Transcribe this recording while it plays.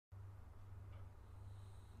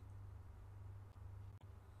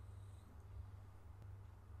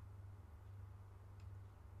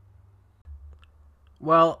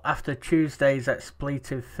Well, after Tuesday's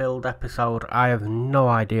expletive-filled episode, I have no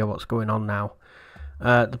idea what's going on now.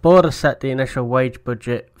 The board has set the initial wage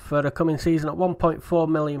budget for the coming season at £1.4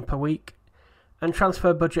 million per week and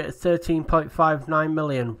transfer budget at £13.59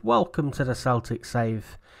 million. Welcome to the Celtic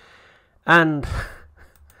save. And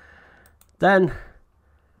then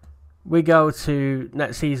we go to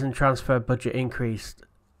next season transfer budget increased.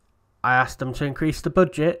 I asked them to increase the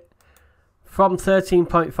budget from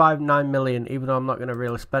 13.59 million, even though I'm not going to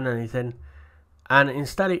really spend anything. And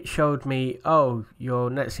instead it showed me, your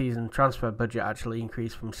next season transfer budget actually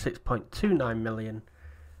increased from 6.29 million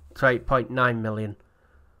to 8.9 million.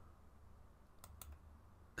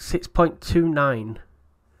 6.29.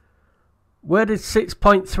 Where did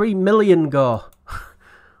 6.3 million go?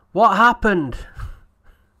 What happened?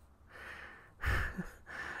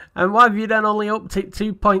 And why have you then only upped it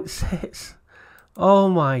 2.6? Oh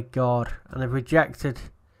my god. And they've rejected.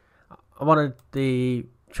 I wanted the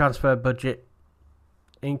transfer budget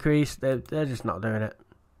increase. They're just not doing it.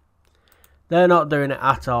 They're not doing it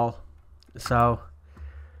at all. So,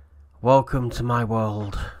 welcome to my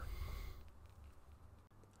world.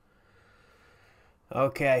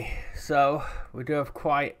 Okay, so we do have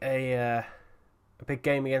quite a big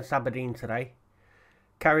game against Aberdeen today.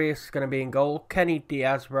 Karius is going to be in goal. Kenny,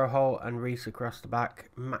 Diaz, Rojo and Reese across the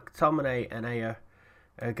back. McTominay and Aya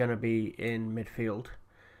are going to be in midfield.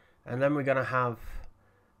 And then we're going to have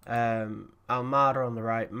Almada on the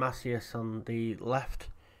right, Macias on the left,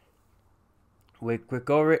 with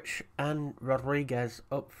Gregoric and Rodriguez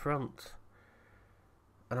up front.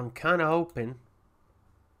 And I'm kind of hoping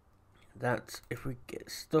that if we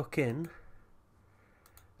get stuck in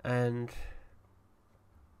and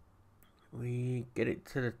we get it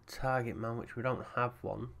to the target man, which we don't have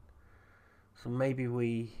one, so maybe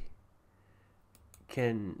we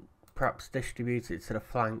can perhaps distribute it to the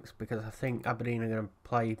flanks, because I think Aberdeen are going to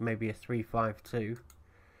play maybe a 3-5-2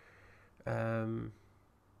 and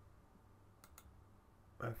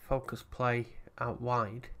focus play out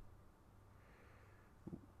wide.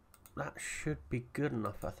 That should be good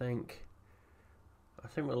enough, I think. I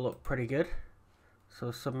think we'll look pretty good.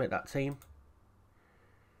 So submit that team.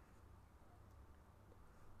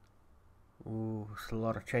 Ooh, it's a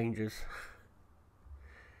lot of changes.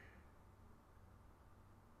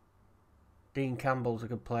 Dean Campbell's a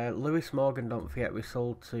good player. Lewis Morgan, don't forget, we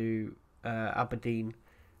sold to Aberdeen,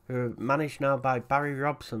 who are managed now by Barry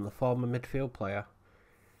Robson, the former midfield player.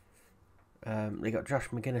 They got Josh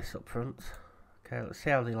McGuinness up front. Okay, let's see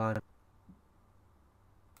how they line up.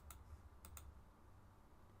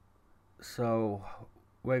 So,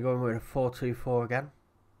 we're going with a 4-2-4 again.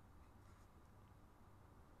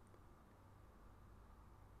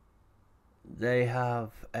 They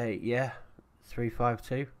have a,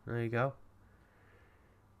 3-5-2. There you go.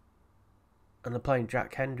 And they're playing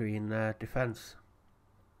Jack Hendry in defence.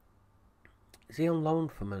 Is he on loan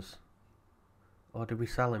from us? Or did we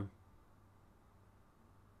sell him?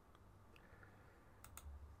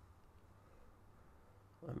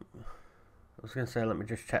 I was going to say, let me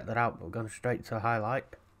just check that out, but we're going straight to a highlight.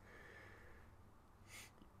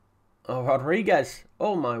 Oh, Rodriguez.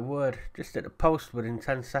 Oh, my word. Just hit the post within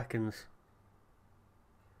 10 seconds.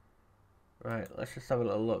 Right, let's just have a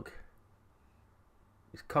little look.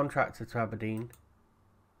 He's contracted to Aberdeen.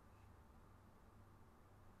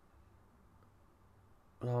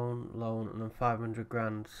 Loan, and then 500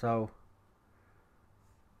 grand. So,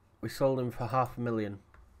 we sold him for $500,000.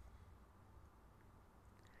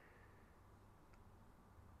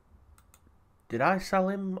 Did I sell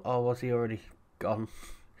him, or was he already gone?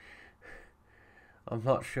 I'm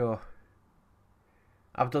not sure.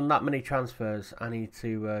 I've done that many transfers. I need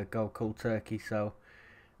to go cold turkey. So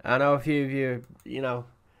I know a few of you,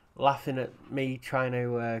 laughing at me trying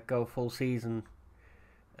to go full season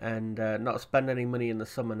and not spend any money in the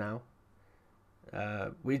summer now.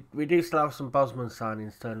 We do still have some Bosman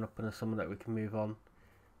signings turning up in the summer that we can move on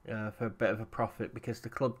for a bit of a profit, because the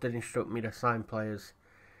club did instruct me to sign players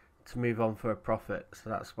to move on for a profit,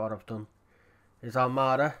 so that's what I've done. Is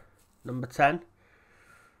Almada, number 10,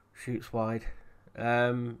 shoots wide.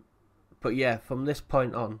 But yeah, from this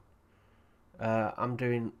point on, I'm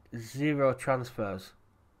doing 0 transfers,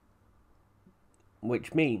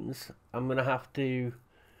 which means I'm going to have to,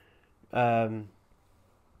 in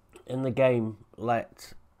the game,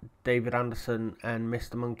 let David Anderson and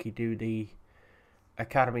Mr. Monkey do the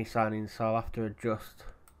academy signings, so I'll have to adjust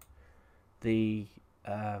the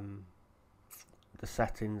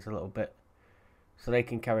settings a little bit so they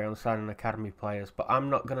can carry on signing academy players. But I'm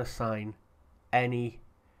not going to sign any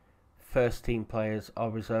first team players or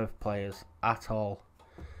reserve players at all.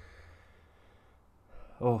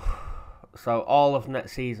 Oh, So all of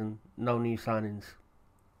next season, no new signings.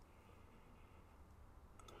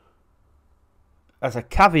 As a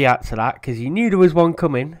caveat to that, because you knew there was one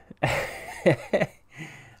coming,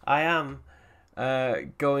 I am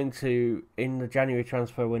going to, in the January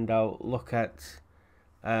transfer window, look at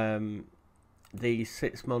the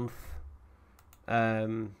 6 month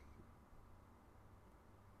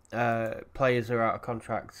players who are out of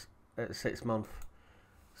contracts at 6 months.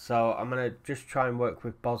 So I'm going to just try and work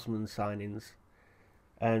with Bosman signings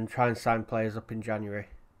and try and sign players up in January.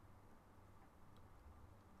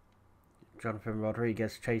 Jonathan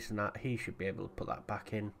Rodriguez chasing that. He should be able to put that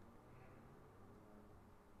back in.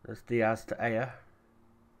 There's Diaz to Aya.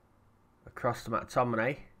 Across to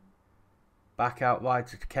McTominay. Back out wide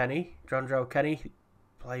to Kenny. John Joe Kenny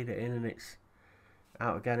played it in and it's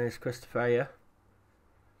out again. Is Christopher Aya.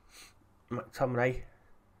 McTominay.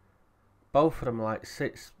 Both of them like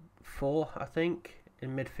 6'4", I think,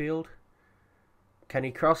 in midfield. Kenny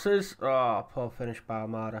crosses. Oh, poor finish by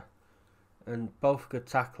Almada. And both good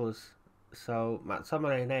tacklers. So,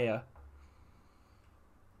 McTominay and Aya,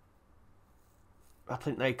 I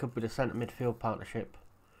think they could be the centre midfield partnership.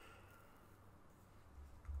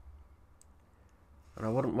 And I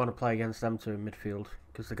wouldn't want to play against them two in midfield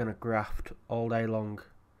because they're going to graft all day long.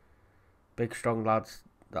 Big, strong lads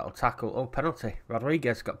that'll tackle. Oh, penalty.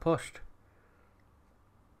 Rodriguez got pushed.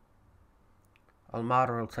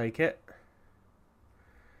 Almada will take it.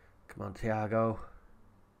 Come on, Thiago.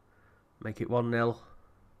 Make it 1-0.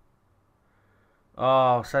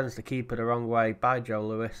 Oh, sends the keeper the wrong way. By Joe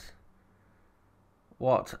Lewis.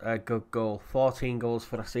 What a good goal. 14 goals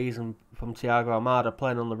for the season from Thiago Almada,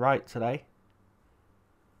 playing on the right today.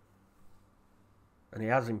 And he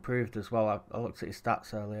has improved as well. I looked at his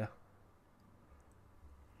stats earlier.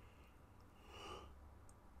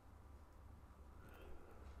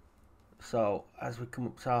 So, as we come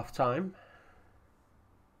up to half time,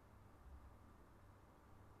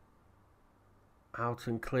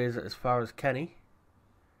 Houghton clears it as far as Kenny.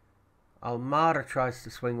 Almada tries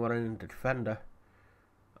to swing one in the defender.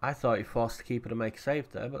 I thought he forced the keeper to make a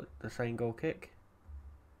save there, but the same goal kick.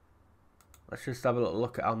 Let's just have a little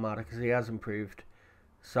look at Almada because he has improved.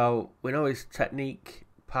 So we know his technique,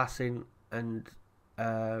 passing, and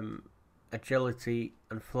agility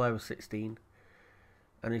and flair was 16,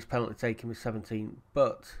 and his penalty taking was 17.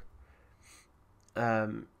 But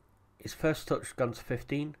his first touch has gone to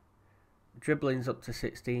 15, dribbling's up to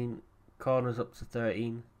 16, corners up to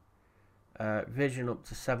 13. Vision up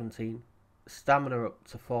to 17, stamina up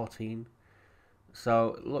to 14.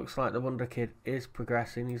 So it looks like the Wonder Kid is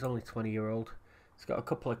progressing. He's only 20-year-old. He's got a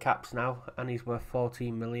couple of caps now and he's worth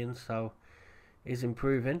 14 million, so he's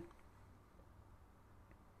improving.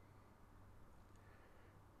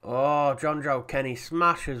 Oh, John Joe Kenny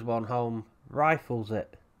smashes one home, rifles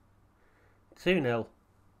it. 2-0,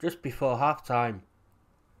 just before half time.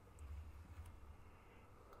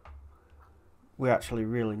 We actually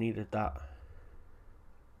really needed that.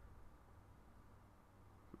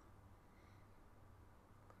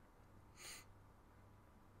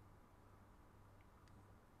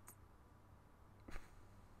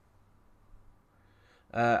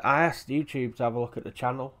 I asked YouTube to have a look at the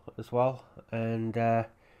channel as well, and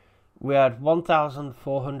we had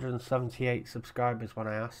 1,478 subscribers when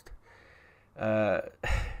I asked.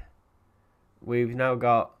 We've now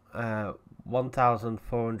got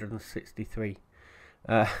 1,463.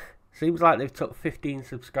 Seems like they've took 15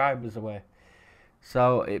 subscribers away.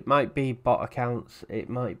 So it might be bot accounts, it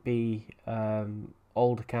might be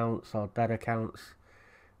old accounts or dead accounts.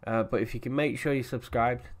 But if you can make sure you're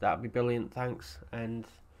subscribed, that'd be brilliant, thanks. And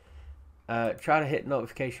try to hit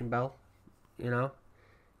notification bell,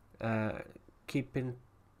 keep in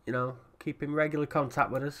regular contact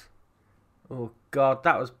with us. Oh God,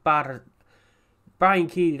 that was bad. Brian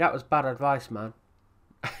Keedy, that was bad advice, man.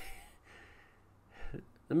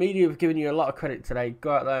 The media have given you a lot of credit today.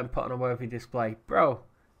 Go out there and put on a worthy display. Bro,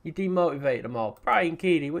 you demotivated them all. Brian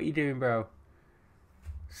Keedy, what you doing, bro?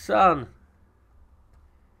 Son.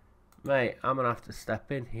 Mate, I'm going to have to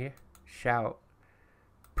step in here. Shout.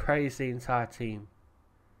 Praise the entire team.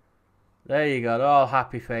 There you go. They're all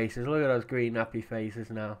happy faces. Look at those green happy faces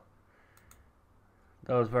now.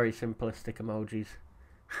 Those very simplistic emojis.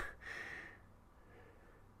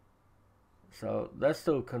 So, they're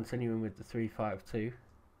still continuing with the 3-5-2.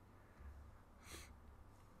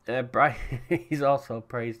 Brian, he's also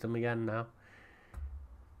praised him again now.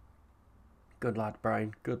 Good lad,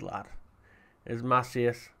 Brian. Good lad. There's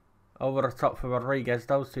Macias. Over the top for Rodriguez.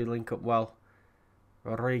 Those two link up well.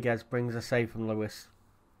 Rodriguez brings a save from Lewis.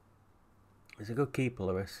 He's a good keeper,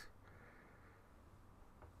 Lewis.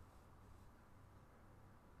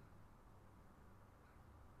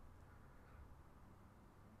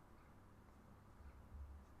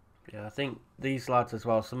 Yeah, I think these lads as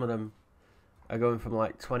well, some of them are going from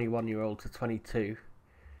like 21-year-old to 22,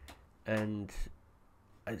 and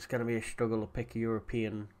it's going to be a struggle to pick a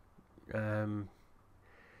European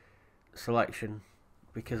selection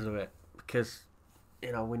because of it. Because,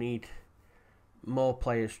 you know, we need more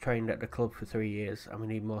players trained at the club for 3 years, and we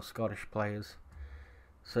need more Scottish players.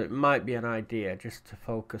 So it might be an idea just to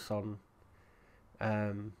focus on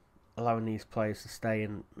allowing these players to stay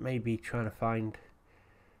and maybe trying to find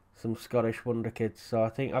some Scottish wonder kids. So I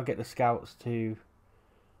think I'll get the scouts to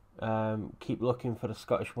keep looking for the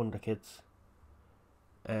Scottish wonder kids,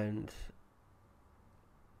 and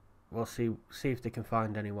we'll see if they can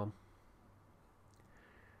find anyone.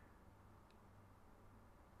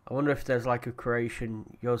 I wonder if there's like a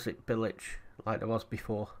Croatian Josip Bilic like there was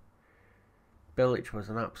before. Bilic was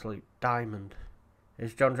an absolute diamond.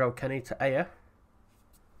 Is John Joe Kenny to Aya?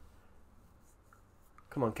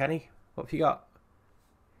 Come on, Kenny. What have you got?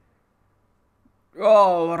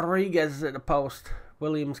 Oh, Rodriguez is at the post.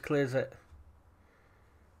 Williams clears it.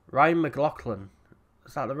 Ryan McLaughlin.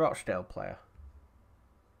 Is that the Rochdale player?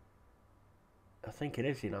 I think it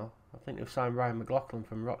is, you know. I think they've signed Ryan McLaughlin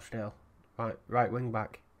from Rochdale. Right wing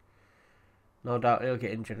back. No doubt he'll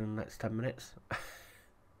get injured in the next 10 minutes.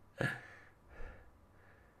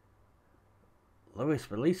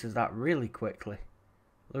 Lewis releases that really quickly.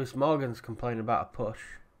 Lewis Morgan's complaining about a push.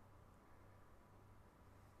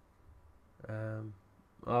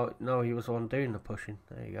 Oh, no, he was the one doing the pushing.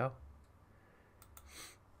 There you go.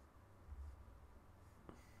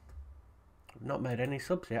 We've not made any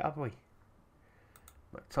subs yet, have we?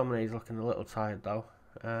 McTominay's looking a little tired, though.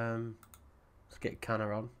 Let's get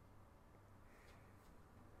Canner on.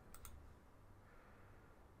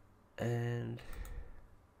 And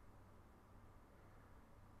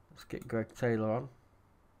let's get Greg Taylor on.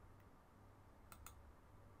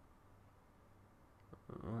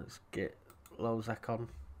 Let's get Lozak on.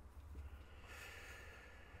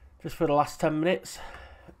 Just for the last 10 minutes.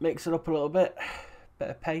 Mix it up a little bit. Bit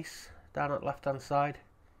of pace down at left hand side.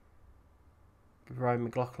 Give Ryan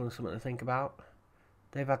McLaughlin something to think about.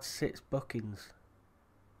 They've had 6 bookings.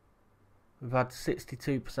 We've had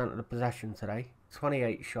 62% of the possession today.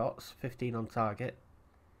 28 shots, 15 on target.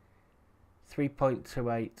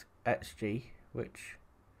 3.28 XG, which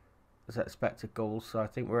is expected goals. So I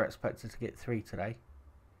think we're expected to get 3 today.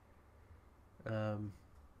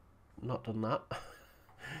 Not done that.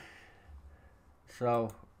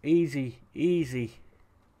 So easy.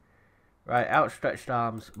 Right, outstretched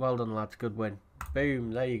arms. Well done, lads. Good win.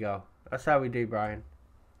 Boom. There you go. That's how we do, Brian.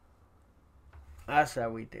 That's how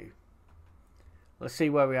we do. Let's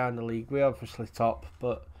see where we are in the league. We're obviously top,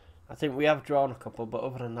 but I think we have drawn a couple. But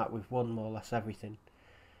other than that, we've won more or less everything.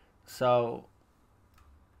 So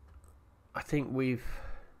I think we've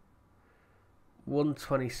won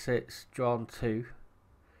 26, drawn 2.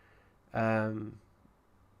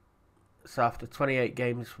 So after 28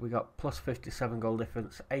 games, we got plus 57 goal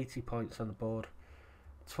difference, 80 points on the board,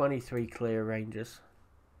 23 clear ranges.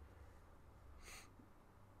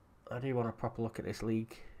 I do want a proper look at this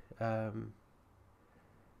league,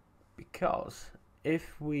 because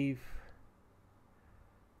if we've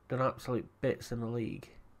done absolute bits in the league,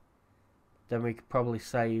 then we could probably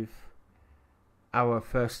save our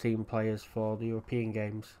first team players for the European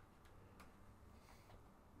games,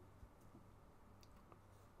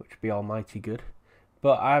 which would be almighty good.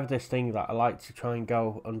 But I have this thing that I like to try and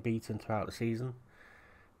go unbeaten throughout the season,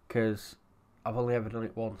 because I've only ever done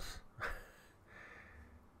it once.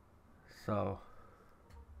 So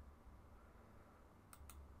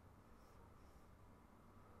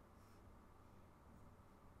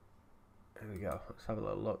there we go. Let's have a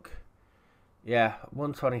little look. Yeah,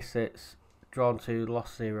 126, drawn 2,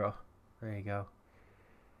 lost 0. There you go.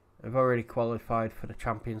 I've already qualified for the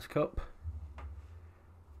Champions Cup.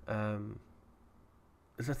 There's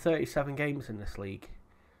 37 games in this league,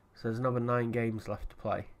 so there's another 9 games left to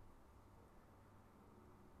play.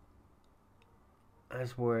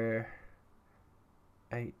 As we're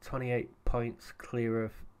 28 points clear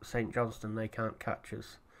of St Johnstone, they can't catch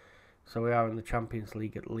us. So we are in the Champions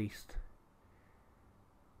League at least.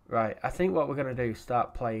 Right, I think what we're going to do is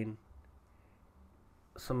start playing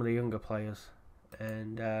some of the younger players.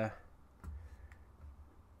 And yeah,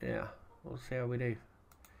 we'll see how we do.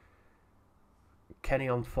 Kenny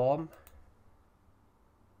on form.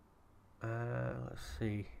 Let's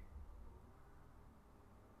see.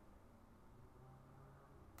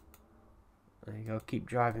 There you go. Keep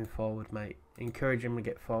driving forward, mate. Encourage him to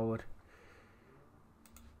get forward.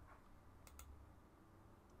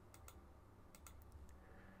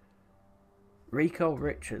 Rico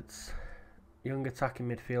Richards, young attacking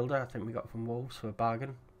midfielder. I think we got from Wolves for a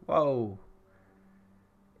bargain. Whoa.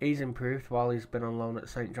 He's improved while he's been on loan at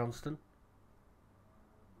St Johnstone.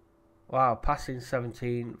 Wow, passing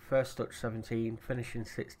 17, first touch 17, finishing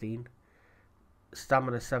 16,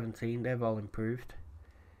 stamina 17, they've all improved.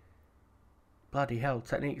 Bloody hell,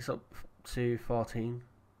 technique's up to 14.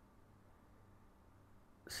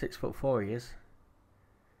 6'4" he is.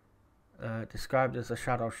 Described as a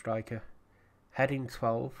shadow striker. Heading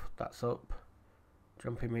 12, that's up.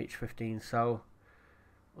 Jumping reach 15, so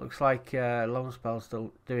looks like loan spell's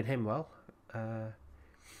still doing him well.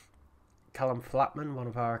 Callum Flatman, one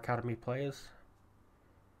of our academy players.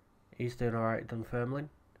 He's doing alright at Dunfermline.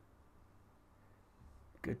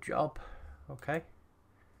 Good job. Okay.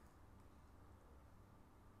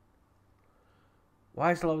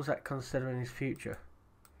 Why is Lozak considering his future?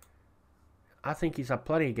 I think he's had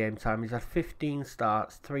plenty of game time. He's had 15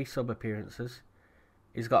 starts, 3 sub-appearances.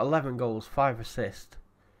 He's got 11 goals, 5 assists.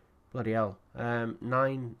 Bloody hell.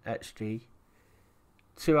 9 XG.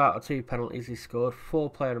 2 out of 2 penalties he scored. 4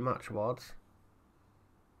 player of the match awards.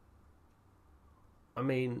 I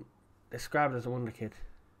mean, described as a wonder kid.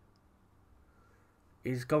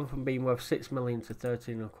 He's gone from being worth 6 million to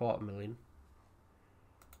 13.25 million.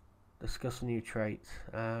 Discuss a new trait.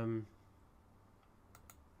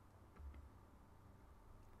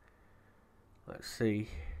 Let's see.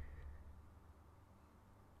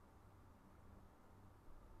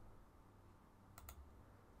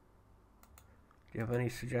 Do you have any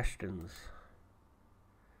suggestions?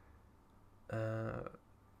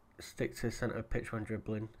 Stick to the centre of pitch when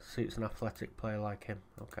dribbling. Suits an athletic player like him.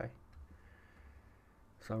 Okay.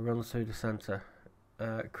 So runs through the centre.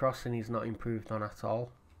 Crossing he's not improved on at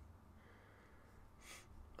all.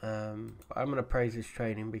 But I'm going to praise his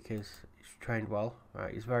training because he's trained well.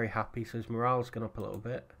 Right, he's very happy, so his morale's gone up a little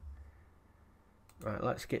bit. Right,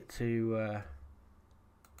 let's get to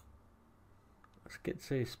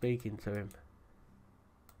speaking to him.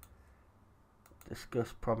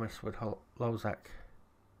 Discuss promise with Lozak.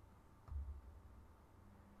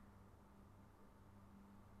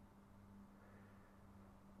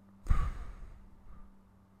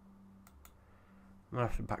 I'm gonna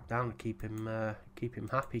have to back down to keep him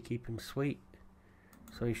happy, keep him sweet.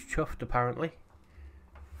 So he's chuffed apparently.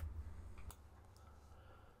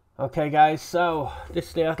 Okay guys, so this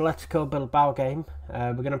is the Atletico Bilbao game.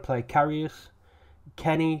 We're gonna play Karius,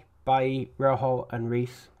 Kenny, Bailly, Rojo and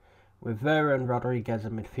Reese, with Vera and Rodriguez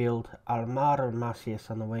in midfield, Almada and Macias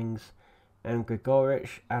on the wings, and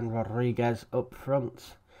Grigoric and Rodriguez up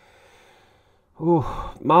front. Ooh,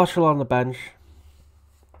 Marshall on the bench.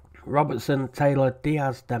 Robertson, Taylor,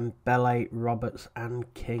 Diaz, Dembele, Roberts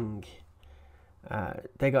and King.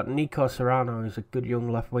 They got Nico Serrano, who's a good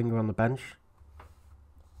young left winger on the bench.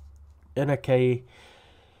 Inaki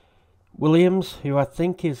Williams, who I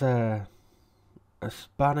think is a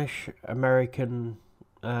Spanish-American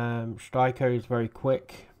striker, who's very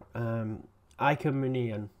quick. Ike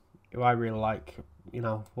Munian, who I really like, you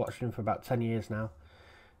know, watched him for about 10 years now.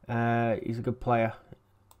 He's a good player.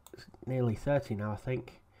 He's nearly 30 now, I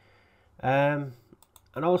think. And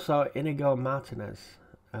also Inigo Martinez,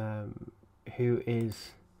 who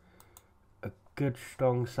is a good,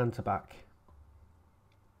 strong centre-back.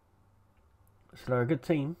 So they're a good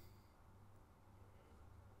team.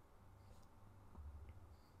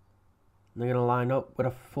 They're going to line up with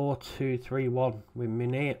a 4-2-3-1 with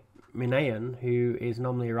Minayan, who is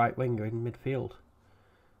normally a right winger in midfield.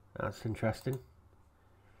 That's interesting.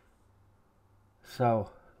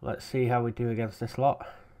 So, let's see how we do against this lot.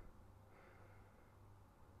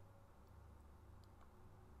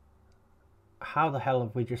 How the hell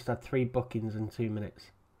have we just had 3 bookings in 2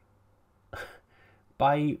 minutes?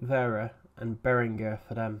 By Vera and Beringer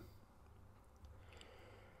for them.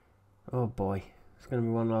 Oh boy, it's going to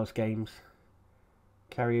be one of those games.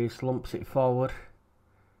 Karius lumps it forward.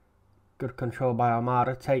 Good control by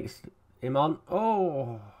Almada, takes him on.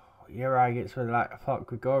 Oh, Uri gets rid of that. I thought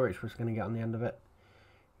Grigoric was going to get on the end of it.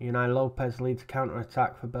 Unai Lopez leads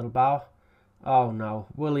counter-attack for Bilbao. Oh no,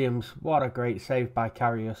 Williams, what a great save by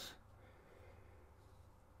Karius.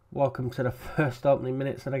 Welcome to the first opening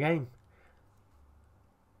minutes of the game.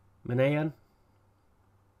 Minayan.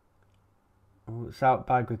 Oh, it's out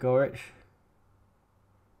by Grigoric.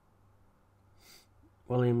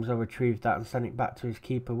 Williams will retrieve that and send it back to his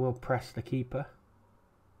keeper. We'll press the keeper.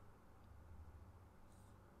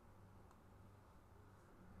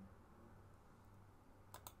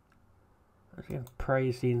 I'm going to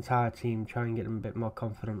praise the entire team, try and get them a bit more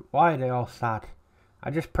confident. Why are they all sad?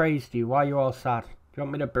 I just praised you. Why are you all sad? Do you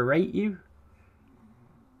want me to berate you?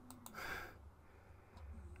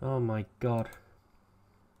 Oh my god.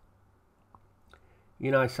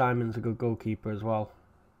 Unai Simon's a good goalkeeper as well.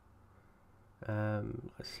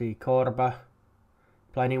 Let's see, Cordoba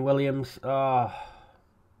playing in Williams. Oh,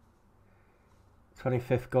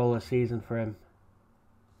 25th goal of the season for him.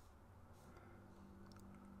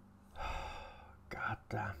 God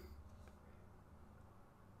damn.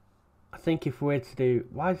 I think if we're to do...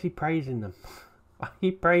 Why is he praising them? Why are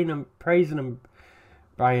you praising them,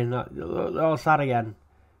 Brian? They're all sad again.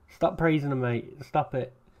 Stop praising them, mate. Stop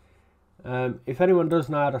it. If anyone does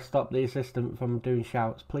know how to stop the assistant from doing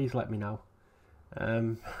shouts, please let me know.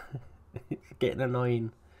 It's getting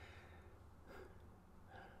annoying.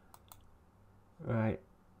 Right.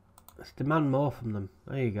 Let's demand more from them.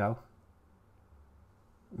 There you go.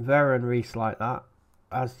 Vera and Reese like that,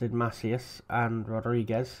 as did Macias and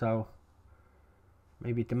Rodriguez, so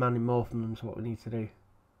maybe demanding more from them is what we need to do.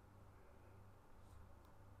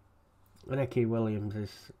 Inaki Williams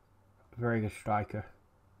is a very good striker.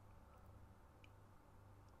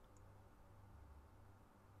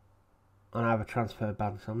 And I have a transfer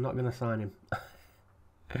ban, so I'm not going to sign him.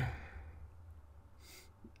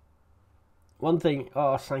 One thing,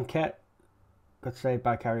 Sanket, good save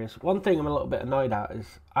by Carriers. One thing I'm a little bit annoyed at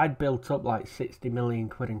is I'd built up like 60 million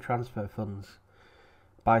quid in transfer funds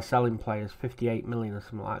by selling players, 58 million or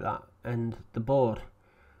something like that. And the board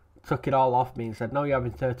took it all off me and said, no, you're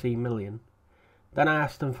having 13 million. Then I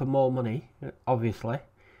asked them for more money, obviously.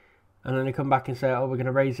 And then they come back and say, oh, we're going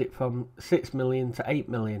to raise it from 6 million to 8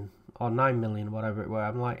 million. Or 9 million, whatever it were.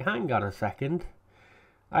 I'm like, hang on a second.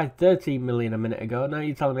 I had 13 million a minute ago. Now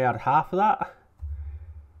you're telling me I had half of that?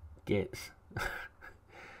 Gits.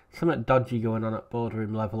 Something dodgy going on at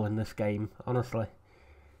boardroom level in this game, honestly.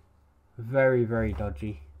 Very, very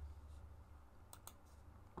dodgy.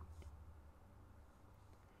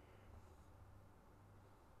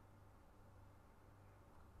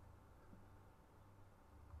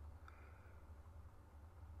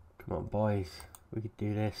 Come on, boys. We could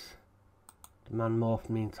do this. Demand more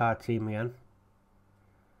from the entire team again.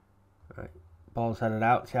 Right. Ball's headed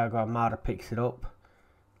out. Thiago Almada picks it up.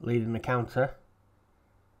 Leading the counter.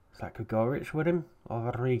 Is that Gregoric with him? Or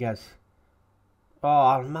Rodriguez? Oh,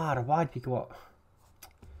 Almada, why did you go up?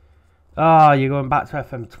 Oh, you're going back to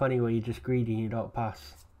FM20 where you're just greedy and you don't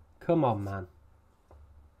pass. Come on, man.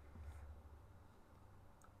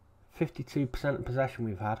 52% of possession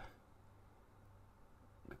we've had.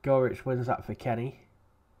 Gregoric wins that for Kenny.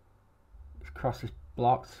 His cross is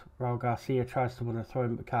blocked. Raul Garcia tries to win a throw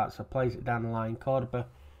in but can't, so plays it down the line. Cordoba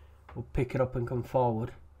will pick it up and come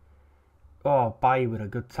forward. Oh, Bailly with a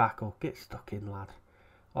good tackle. Get stuck in, lad.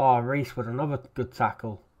 Oh, Reese with another good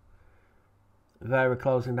tackle. Vera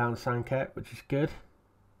closing down Sanket, which is good.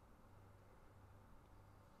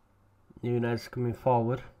 Nunez coming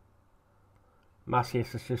forward.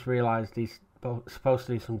 Macias has just realised he's supposed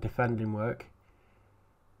to do some defending work,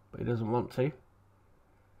 but he doesn't want to.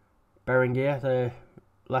 Berenguer, the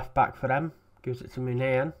left back for them, gives it to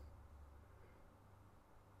Munian.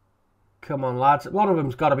 Come on, lads. One of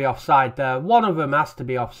them's got to be offside there. One of them has to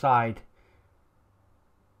be offside.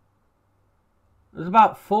 There's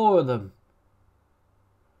about 4 of them.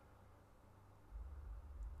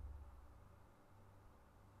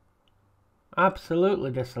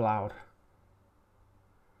 Absolutely disallowed.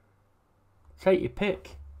 Take your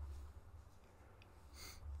pick.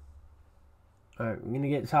 Alright, we're going to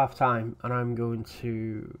get to half time and I'm going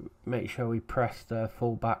to make sure we press the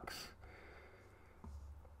full backs.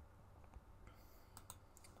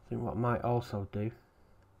 I think what I might also do,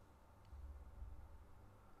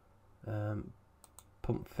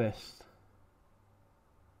 pump fist.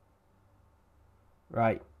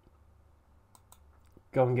 Right.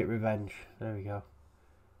 Go and get revenge. There we go.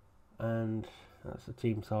 And that's the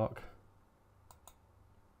team talk.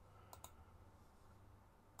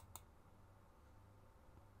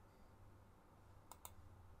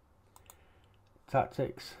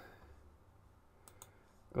 Tactics.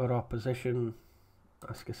 Go to opposition.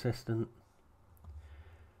 Ask assistant.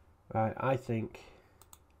 Right, I think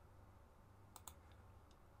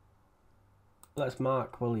let's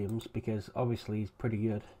mark Williams because obviously he's pretty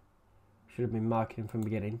good. Should have been marking him from the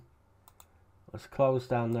beginning. Let's close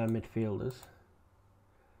down their midfielders.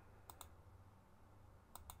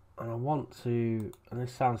 And I want to, and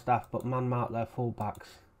this sounds daft, but man mark their fullbacks.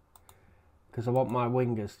 Because I want my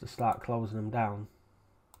wingers to start closing them down.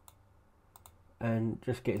 And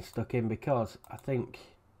just getting stuck in because I think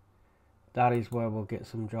that is where we'll get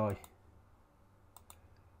some joy.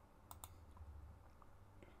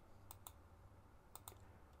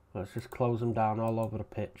 Let's just close them down all over the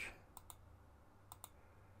pitch.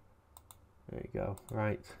 There you go.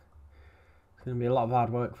 Right. It's going to be a lot of hard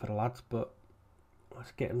work for the lads, but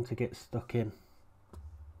let's get them to get stuck in.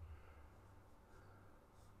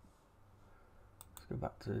 go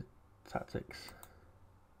back to tactics.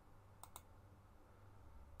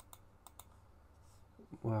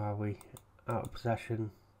 Where are we? Out of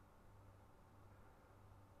possession.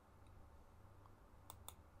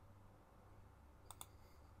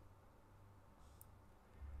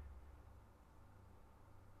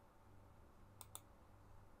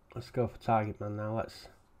 Let's go for target man now. Let's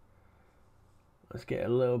get a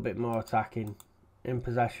little bit more attacking. In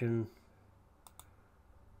possession.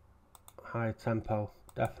 Higher tempo,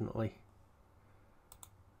 definitely.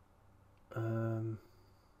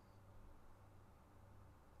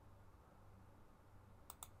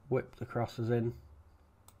 Whip the crosses in.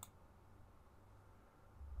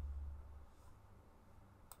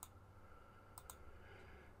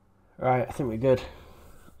 Right, I think we're good.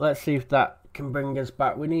 Let's see if that can bring us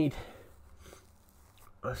back. We need...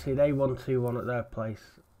 Let's see, they won 2-1 at their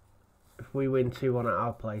place. If we win 2-1 at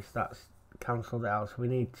our place, that's cancelled it out. So we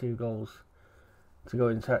need 2 goals to go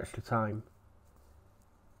into extra time.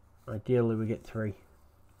 Ideally, we get 3.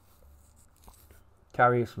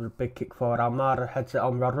 Carrius with a big kick forward. Almada heads it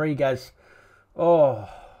on Rodriguez. Oh,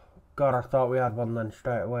 God, I thought we had one then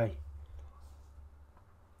straight away.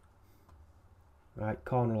 Right,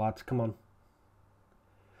 corner lads, come on.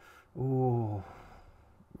 Ooh,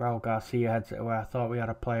 Raul Garcia heads it away. I thought we had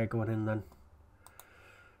a player going in then.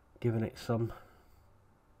 Giving it some.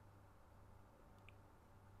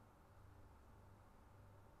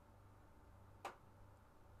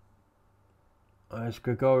 There's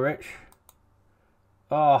Gregorich.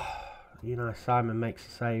 Oh, you know, Simon makes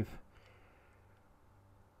a save.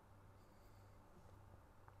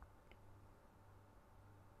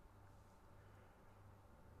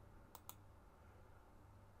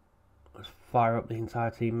 Let's fire up the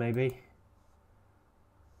entire team maybe.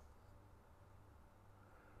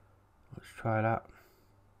 Let's try that.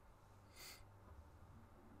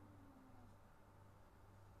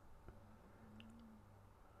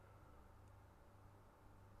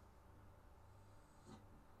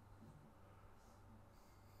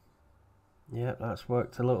 Yeah, that's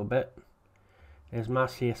worked a little bit. Here's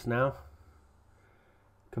Macias now.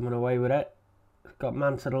 Coming away with it. Got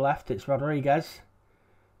man to the left, it's Rodriguez.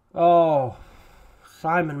 Oh,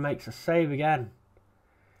 Simon makes a save again.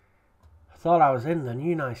 I thought I was in then.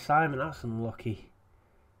 You nice Simon, that's unlucky.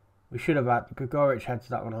 We should have had... Gregorich heads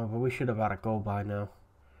that one over. We should have had a goal by now.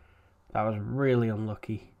 That was really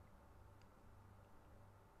unlucky.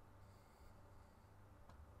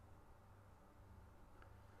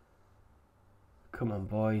 Come on,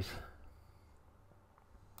 boys.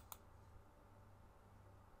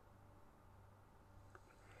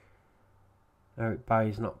 Eric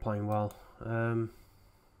Bailly's not playing well.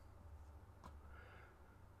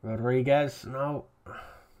 Rodriguez, no.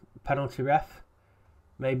 Penalty ref,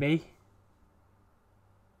 maybe.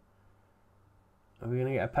 Are we going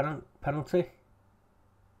to get a penalty?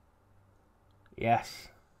 Yes.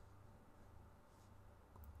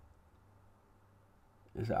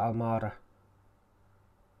 Is it Almada?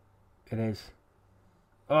 It is.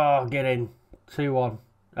 Oh, get in. 2-1.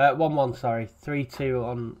 1-1, sorry. 3-2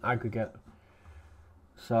 on aggregate.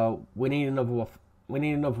 So we need another one. We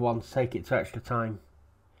need another one to take it to extra time.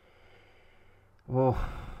 Oh.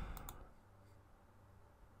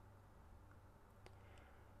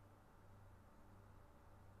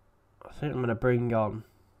 I think I'm going to bring on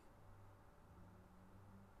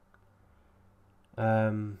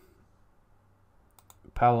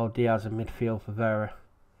Paulo Diaz in midfield for Vera.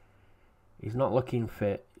 He's not looking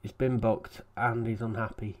fit. He's been booked and he's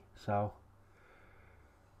unhappy. So,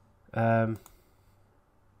 God.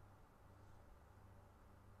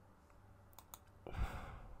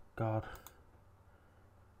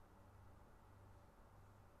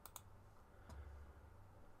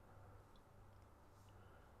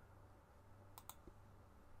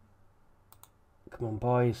 Come on,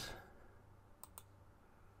 boys.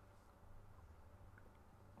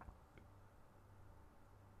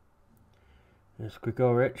 There's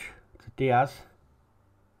Gregorich to Diaz.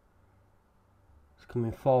 He's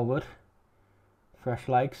coming forward. Fresh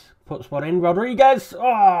legs. Puts one in. Rodriguez!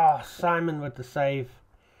 Oh, Simon with the save.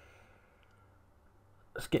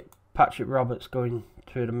 Let's get Patrick Roberts going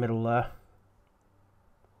through the middle there.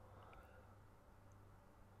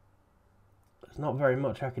 There's not very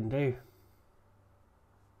much I can do.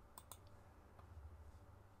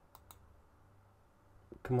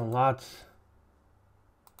 Come on, lads.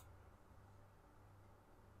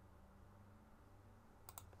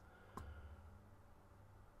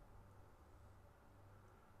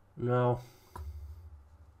 No.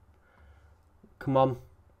 Come on.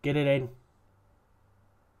 Get it in.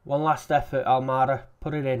 One last effort, Almada.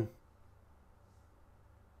 Put it in.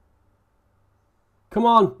 Come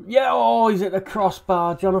on. Yeah, oh, he's at the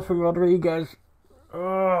crossbar. Jonathan Rodriguez.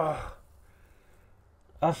 Oh.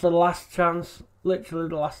 That's the last chance. Literally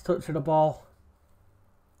the last touch of the ball.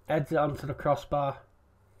 Heads it onto the crossbar.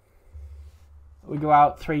 We go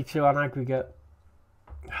out 3-2 on aggregate.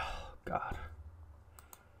 Oh, God.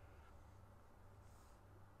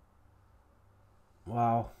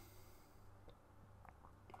 Wow.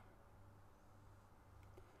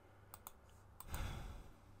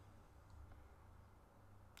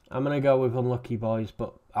 I'm going to go with unlucky boys,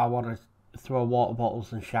 but I want to throw water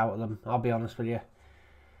bottles and shout at them. I'll be honest with you.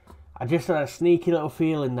 I just had a sneaky little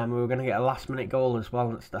feeling then we were going to get a last minute goal as well,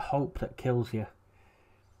 and it's the hope that kills you.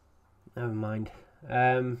 Never mind.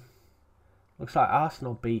 Looks like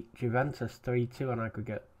Arsenal beat Juventus 3-2 on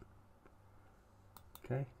aggregate.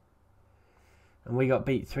 Okay. And we got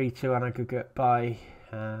beat 3-2 on aggregate by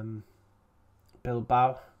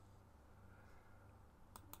Bilbao.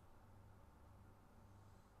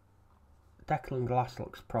 Declan Glass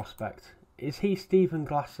looks prospect. Is he Stephen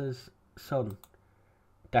Glass's son?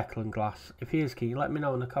 Declan Glass. If he is, can you let me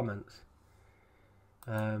know in the comments?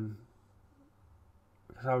 Because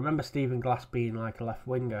I remember Stephen Glass being like a left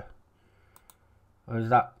winger. Or is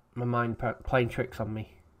that my mind playing tricks on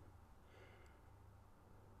me?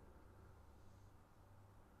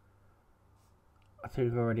 I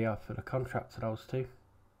think we've already offered a contract to those two.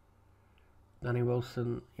 Danny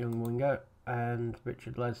Wilson, young winger, and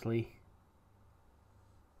Richard Leslie,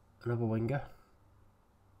 another winger.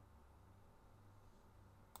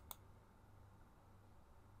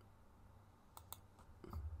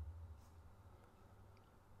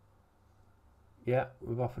 Yeah,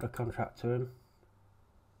 we've offered a contract to him.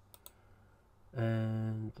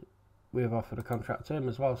 And we've offered a contract to him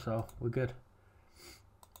as well, so we're good.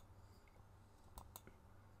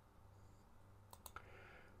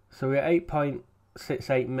 So we're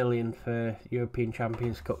 8.68 million for European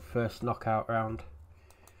Champions Cup first knockout round.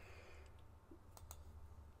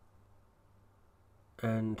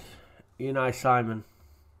 And Unai Simon,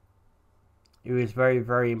 who is very,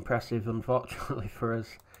 very impressive, unfortunately for us.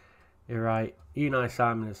 You're right. Unai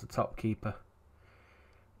Simon is the top keeper.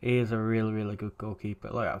 He is a really, really good goalkeeper.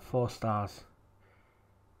 Look at 4 stars.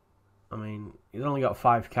 I mean, he's only got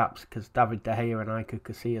 5 caps because David De Gea and Iker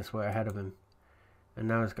Casillas were ahead of him. And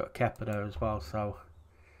now he's got Kepa there as well. So,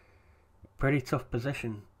 pretty tough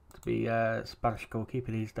position to be a Spanish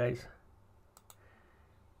goalkeeper these days.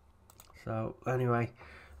 So, anyway.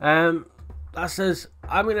 That says,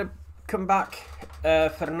 I'm going to come back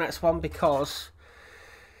for the next one because,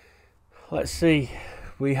 let's see,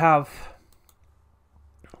 we have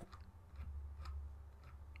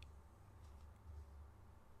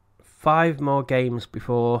 5 more games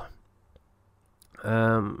before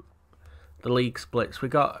the league splits. We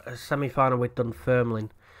got a semi-final with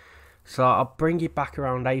Dunfermline, so I'll bring you back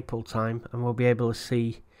around April time and we'll be able to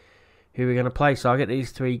see who we're going to play. So I'll get these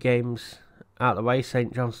 3 games out of the way,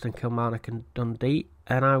 St Johnstone, Kilmarnock and Dundee,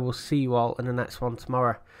 and I will see you all in the next one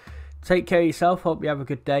tomorrow. Take care of yourself, hope you have a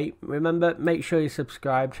good day. Remember, make sure you're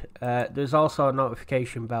subscribed. There's also a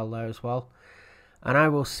notification bell there as well. And I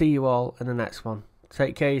will see you all in the next one.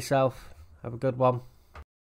 Take care of yourself, have a good one.